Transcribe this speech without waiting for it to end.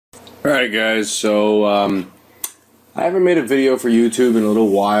Alright guys, so I haven't made a video for YouTube in a little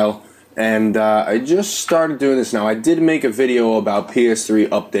while, and I just started doing this now. I did make a video about PS3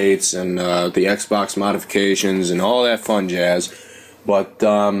 updates and the Xbox modifications and all that fun jazz, but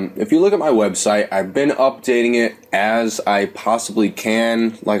if you look at my website, I've been updating it as I possibly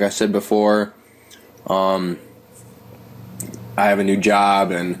can. Like I said before, I have a new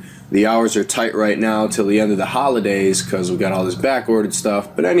job and the hours are tight right now till the end of the holidays because we got all this back-ordered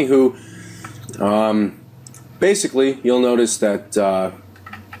stuff. But anywho, basically, you'll notice that I'm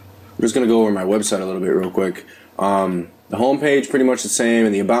just going to go over my website a little bit real quick. The homepage pretty much the same,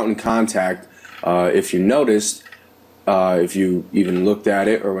 and the about and contact, if you noticed, if you even looked at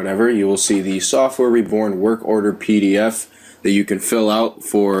it or whatever, you will see the Software Reborn work order PDF that you can fill out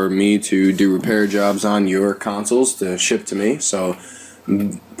for me to do repair jobs on your consoles to ship to me. So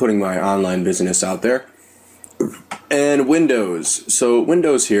I'm putting my online business out there. And Windows. So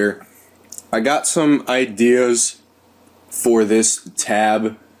Windows here, I got some ideas for this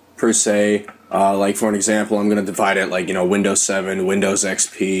tab per se. Like for an example, I'm going to divide it like, Windows 7, Windows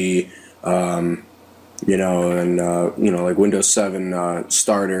XP, and like Windows 7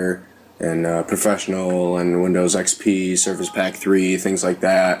 Starter and Professional and Windows XP, Surface Pack 3, things like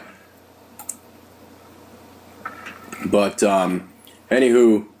that. But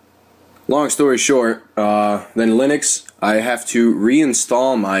anywho, long story short, then Linux, I have to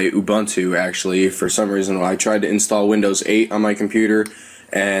reinstall my Ubuntu actually. For some reason, I tried to install Windows 8 on my computer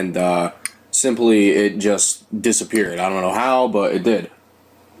and simply it just disappeared. I don't know how, but it did.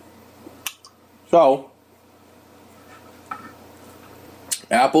 So,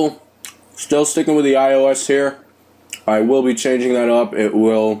 Apple, still sticking with the iOS here. I will be changing that up. It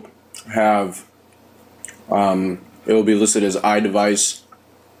will have, it will be listed as iDevice,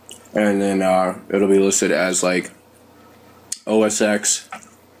 and then it'll be listed as like OS X,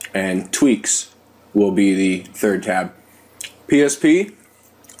 and tweaks will be the third tab. PSP,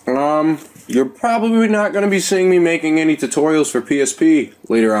 you're probably not going to be seeing me making any tutorials for PSP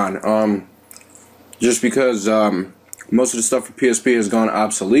later on, just because most of the stuff for PSP has gone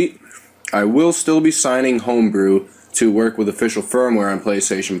obsolete. I will still be signing Homebrew to work with official firmware on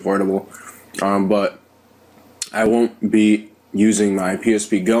PlayStation Portable, but I won't be using my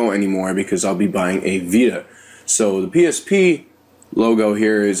PSP Go anymore because I'll be buying a Vita. So the PSP logo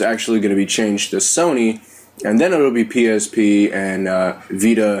here is actually going to be changed to Sony, and then it'll be PSP and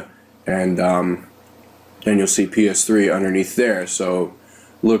Vita, and then you'll see PS3 underneath there. So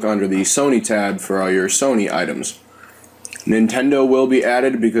look under the Sony tab for all your Sony items. Nintendo will be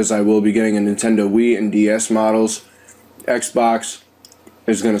added because I will be getting a Nintendo Wii and DS models. Xbox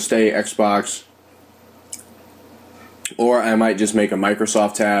is going to stay Xbox. Or I might just make a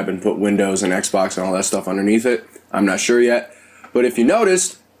Microsoft tab and put Windows and Xbox and all that stuff underneath it. I'm not sure yet. But if you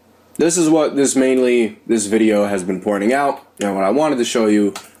noticed, this is what this video has been pointing out. Now what I wanted to show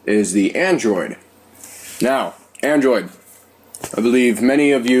you is the Android. Now, Android. I believe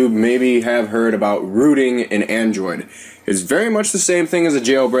many of you maybe have heard about rooting in Android. It's very much the same thing as a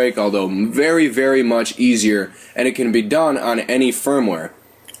jailbreak, although very, very much easier, and it can be done on any firmware.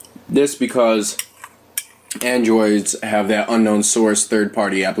 This because Androids have that unknown source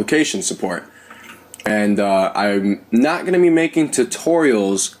third-party application support. And I'm not going to be making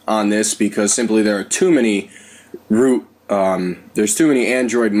tutorials on this because simply there are too many there's too many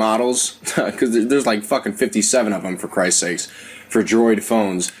Android models, because there's like fucking 57 of them, for Christ's sakes, for Droid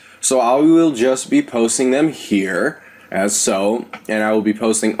phones. So I will just be posting them here as so, and I will be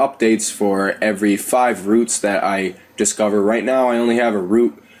posting updates for every 5 roots that I discover. Right now I only have a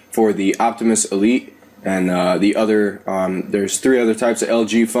root for the Optimus Elite, and the other, there's 3 other types of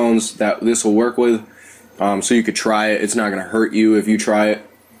LG phones that this will work with, so you could try it. It's not going to hurt you if you try it,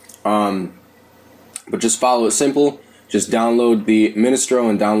 but just follow it simple. Just download the Ministro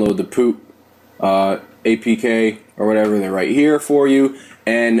and download the Poot APK or whatever. They're right here for you,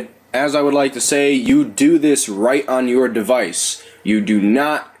 and as I would like to say, you do this right on your device. You do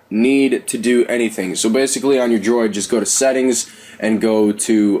not need to do anything. So basically on your Droid, just go to settings and go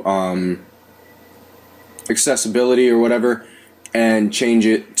to accessibility or whatever, and change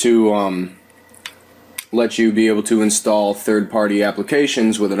it to let you be able to install third-party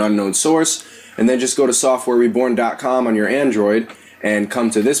applications with an unknown source, and then just go to softwarereborn.com on your Android and come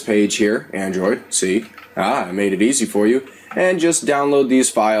to this page here, Android, see, I made it easy for you, and just download these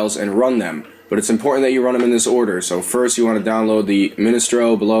files and run them. But it's important that you run them in this order. So first you want to download the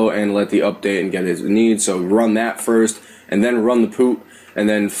Ministro below and let the update and get it it needs. So run that first, and then run the Poot, and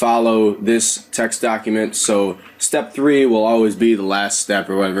then follow this text document. So step 3 will always be the last step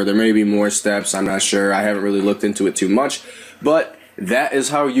or whatever. There may be more steps, I'm not sure. I haven't really looked into it too much. But that is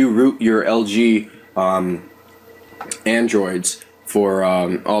how you root your LG Androids for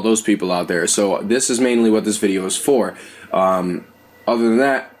all those people out there. So this is mainly what this video is for. Other than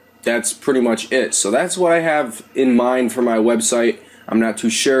that, that's pretty much it. So that's what I have in mind for my website. I'm not too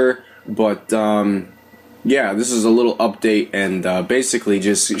sure, but yeah, this is a little update and basically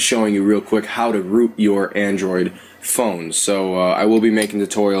just showing you real quick how to root your Android phones. So I will be making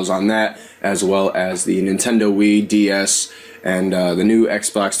tutorials on that, as well as the Nintendo Wii, DS, and the new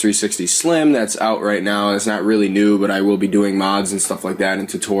Xbox 360 Slim that's out right now. It's not really new, but I will be doing mods and stuff like that and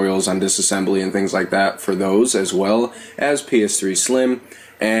tutorials on disassembly and things like that for those, as well as PS3 Slim.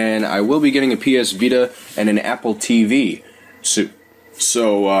 And I will be getting a PS Vita and an Apple TV.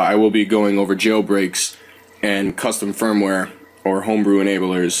 So I will be going over jailbreaks and custom firmware or homebrew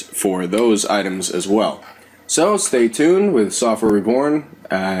enablers for those items as well. So stay tuned with Software Reborn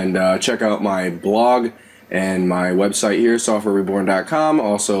and check out my blog and my website here, softwarereborn.com.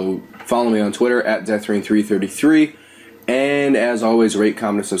 Also follow me on Twitter at deathrain333. And as always, rate,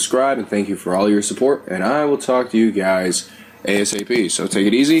 comment, and subscribe. And thank you for all your support. And I will talk to you guys ASAP. So take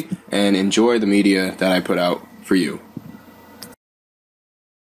it easy and enjoy the media that I put out for you.